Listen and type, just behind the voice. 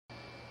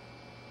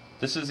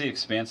This is the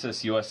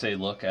Expansys USA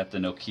look at the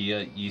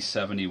Nokia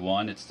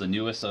E71. It's the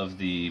newest of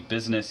the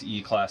business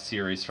E-class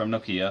series from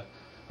Nokia.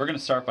 We're going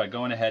to start by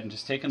going ahead and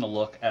just taking a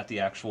look at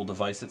the actual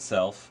device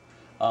itself.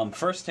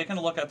 First, taking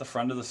a look at the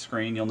front of the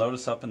screen, you'll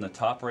notice up in the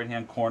top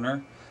right-hand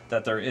corner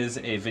that there is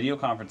a video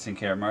conferencing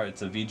camera.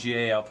 It's a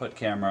VGA output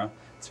camera.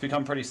 It's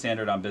become pretty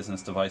standard on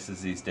business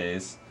devices these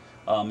days.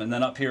 And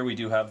then up here we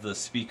do have the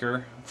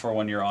speaker for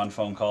when you're on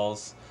phone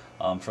calls,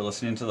 for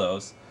listening to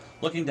those.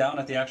 Looking down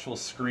at the actual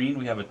screen,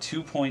 we have a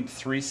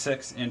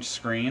 2.36-inch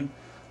screen.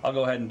 I'll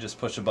go ahead and just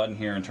push a button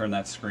here and turn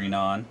that screen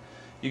on.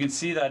 You can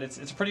see that it's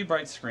a pretty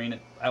bright screen.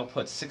 It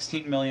outputs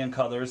 16 million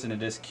colors and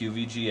it is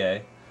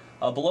QVGA.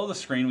 Below the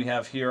screen we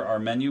have here our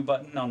menu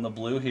button on the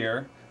blue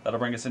here. That'll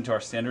bring us into our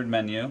standard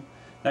menu.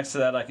 Next to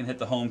that I can hit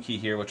the home key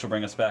here, which will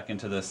bring us back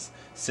into this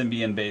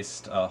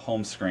Symbian-based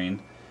home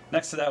screen.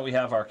 Next to that we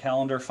have our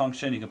calendar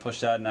function. You can push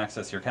that and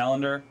access your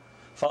calendar,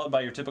 followed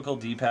by your typical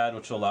D-pad,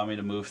 which will allow me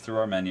to move through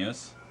our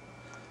menus.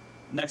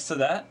 Next to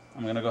that,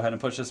 I'm going to go ahead and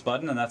push this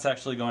button, and that's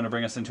actually going to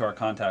bring us into our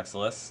contacts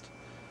list.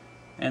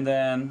 And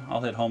then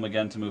I'll hit home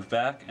again to move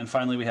back. And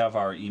finally we have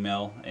our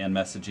email and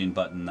messaging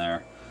button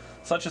there.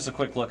 So that's just a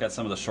quick look at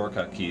some of the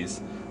shortcut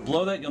keys.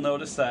 Below that you'll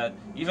notice that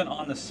even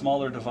on this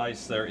smaller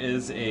device there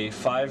is a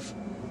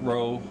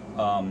 4-row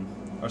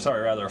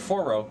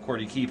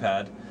QWERTY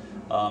keypad.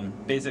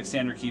 Basic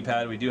standard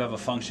keypad. We do have a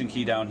function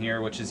key down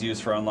here which is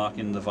used for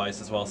unlocking the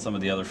device, as well as some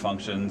of the other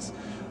functions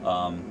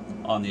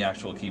on the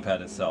actual keypad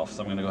itself.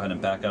 So I'm going to go ahead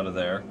and back out of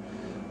there.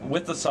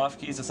 With the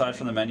soft keys, aside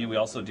from the menu, we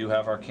also do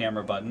have our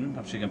camera button,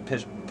 which you can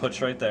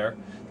push right there.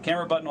 The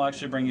camera button will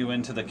actually bring you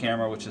into the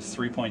camera, which is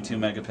 3.2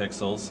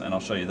 megapixels, and I'll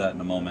show you that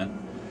in a moment.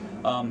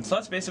 So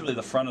that's basically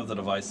the front of the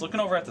device.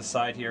 Looking over at the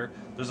side here,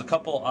 there's a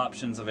couple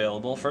options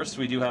available. First,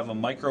 we do have a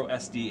micro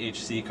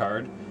SD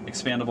card,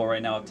 expandable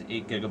right now up to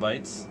 8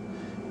 gigabytes.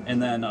 And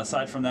then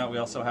aside from that, we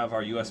also have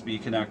our USB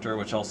connector,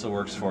 which also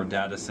works for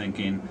data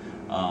syncing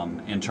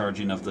and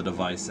charging of the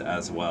device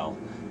as well.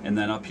 And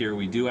then up here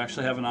we do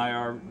actually have an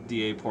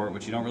IR-DA port,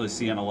 which you don't really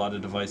see on a lot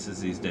of devices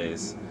these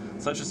days.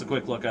 So that's just a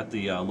quick look at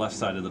the left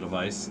side of the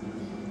device.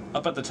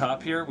 Up at the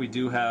top here we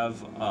do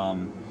have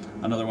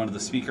another one of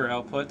the speaker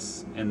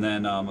outputs, and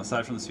then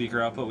aside from the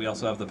speaker output we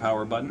also have the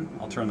power button.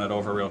 I'll turn that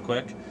over real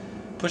quick.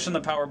 Pushing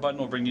the power button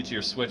will bring you to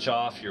your switch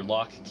off, your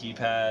lock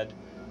keypad,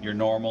 your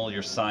normal,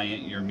 your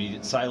silent, your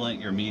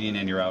medium,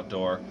 and your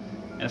outdoor.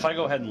 And if I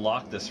go ahead and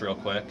lock this real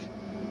quick,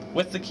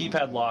 with the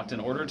keypad locked, in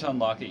order to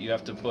unlock it you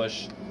have to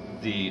push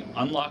the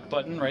unlock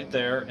button right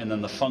there and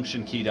then the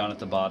function key down at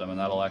the bottom, and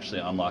that'll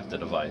actually unlock the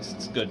device.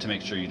 It's good to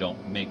make sure you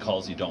don't make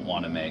calls you don't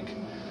want to make.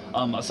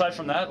 Aside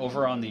from that,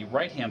 over on the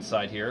right hand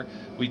side here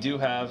we do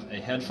have a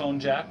headphone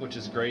jack, which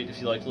is great if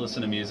you like to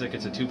listen to music.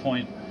 It's a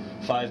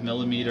 2.5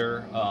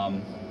 millimeter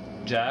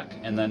jack,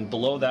 and then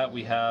below that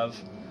we have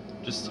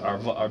just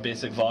our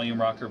basic volume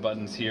rocker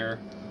buttons here,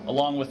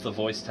 along with the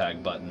voice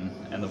tag button.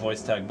 And the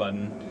voice tag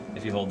button,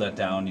 if you hold that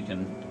down, you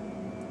can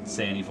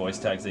say any voice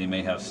tags that you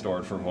may have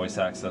stored for voice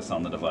access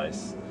on the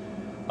device.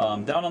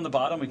 Down on the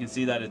bottom we can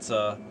see that it's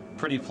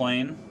pretty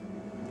plain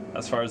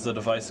as far as the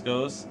device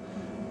goes.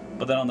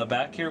 But then on the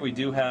back here we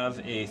do have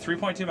a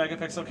 3.2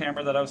 megapixel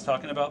camera that I was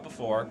talking about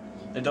before.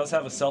 It does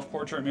have a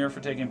self-portrait mirror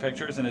for taking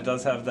pictures, and it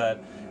does have that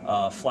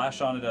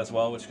flash on it as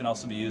well, which can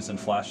also be used in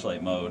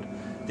flashlight mode.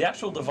 The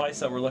actual device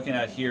that we're looking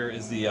at here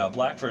is the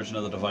black version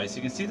of the device.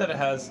 You can see that it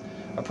has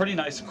a pretty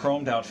nice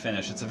chromed out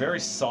finish. It's a very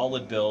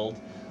solid build.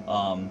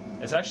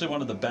 It's actually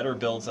one of the better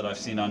builds that I've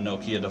seen on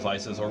Nokia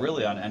devices, or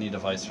really on any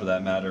device for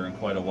that matter, in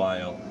quite a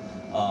while.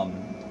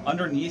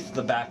 Underneath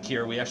the back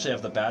here we actually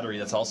have the battery.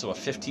 That's also a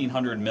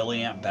 1500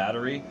 milliamp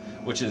battery,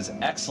 which is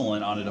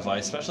excellent on a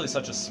device, especially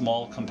such a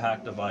small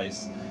compact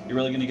device. You're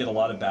really going to get a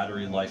lot of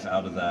battery life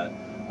out of that.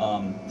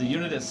 The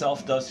unit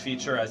itself does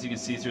feature, as you can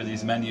see through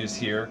these menus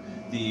here,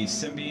 the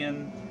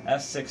Symbian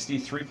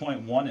S60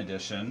 3.1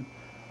 edition.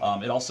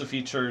 It also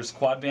features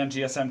quad-band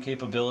GSM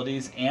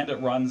capabilities, and it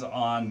runs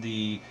on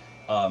the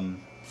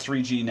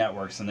 3G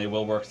networks, and they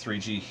will work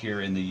 3G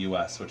here in the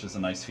US, which is a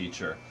nice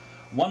feature.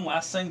 One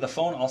last thing, the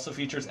phone also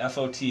features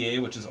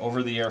FOTA, which is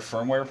over-the-air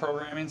firmware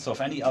programming, so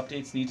if any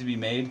updates need to be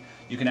made,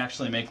 you can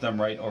actually make them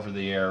right over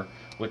the air,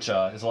 which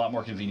is a lot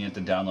more convenient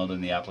than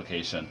downloading the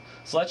application.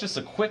 So that's just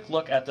a quick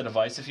look at the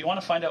device. If you want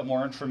to find out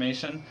more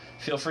information,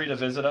 feel free to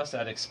visit us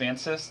at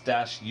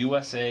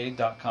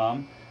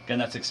expansys-usa.com. Again,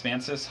 that's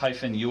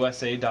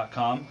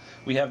expansys-usa.com.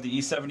 We have the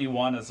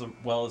E71 as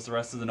well as the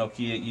rest of the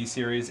Nokia E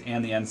series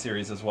and the N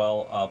series as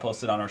well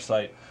posted on our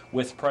site,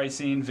 with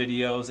pricing,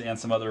 videos, and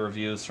some other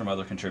reviews from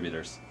other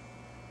contributors.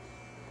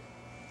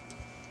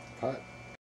 Cut.